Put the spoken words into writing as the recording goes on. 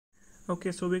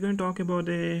Okay, so we're going to talk about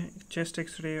a chest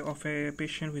x-ray of a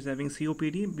patient who is having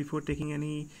COPD. Before taking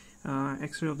any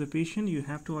x-ray of the patient, you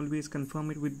have to always confirm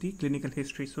it with the clinical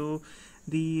history. So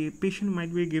the patient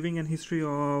might be giving a history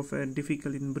of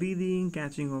difficulty in breathing,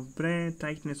 catching of breath,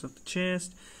 tightness of the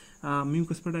chest,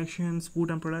 mucus production,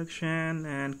 sputum production,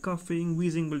 and coughing,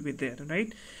 wheezing will be there,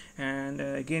 right? And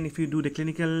again, if you do the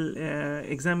clinical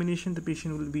examination, the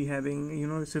patient will be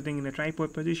having, sitting in a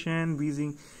tripod position,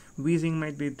 wheezing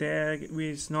might be there,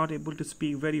 is not able to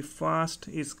speak very fast,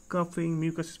 is coughing,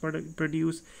 mucus is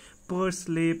produced, pursed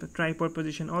lip, tripod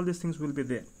position, all these things will be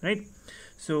there, right?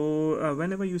 So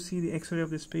whenever you see the x-ray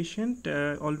of this patient,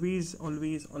 always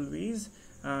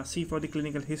see for the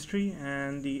clinical history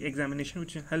and the examination,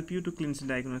 which will help you to clinch the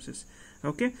diagnosis.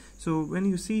 Okay, so when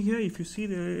you see here, if you see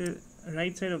the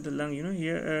right side of the lung,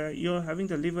 here you're having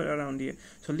the liver around here,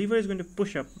 so liver is going to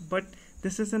push up, but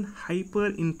this is an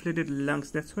hyperinflated lungs,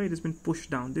 that's why it has been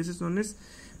pushed down. This is known as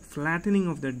flattening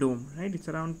of the dome, right? It's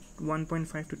around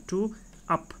 1.5 to 2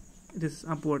 up, this is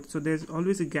upward, so there's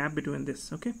always a gap between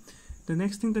this. Okay, the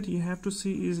next thing that you have to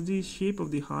see is the shape of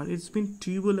the heart. It's been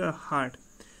tubular heart.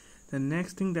 The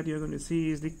next thing that you're going to see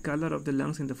is the color of the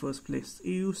lungs in the first place.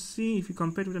 You see, if you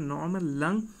compare it with a normal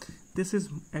lung, this is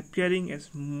appearing as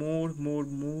more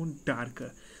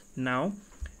darker. Now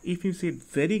if you see it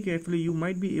very carefully, you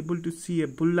might be able to see a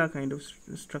bulla kind of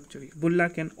structure. Bulla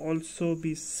can also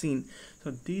be seen.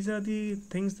 So these are the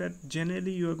things that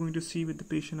generally you are going to see with the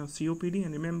patient of COPD.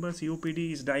 And remember,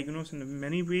 COPD is diagnosed in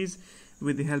many ways,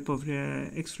 with the help of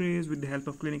x-rays, with the help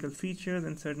of clinical features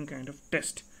and certain kind of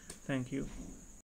test. Thank you.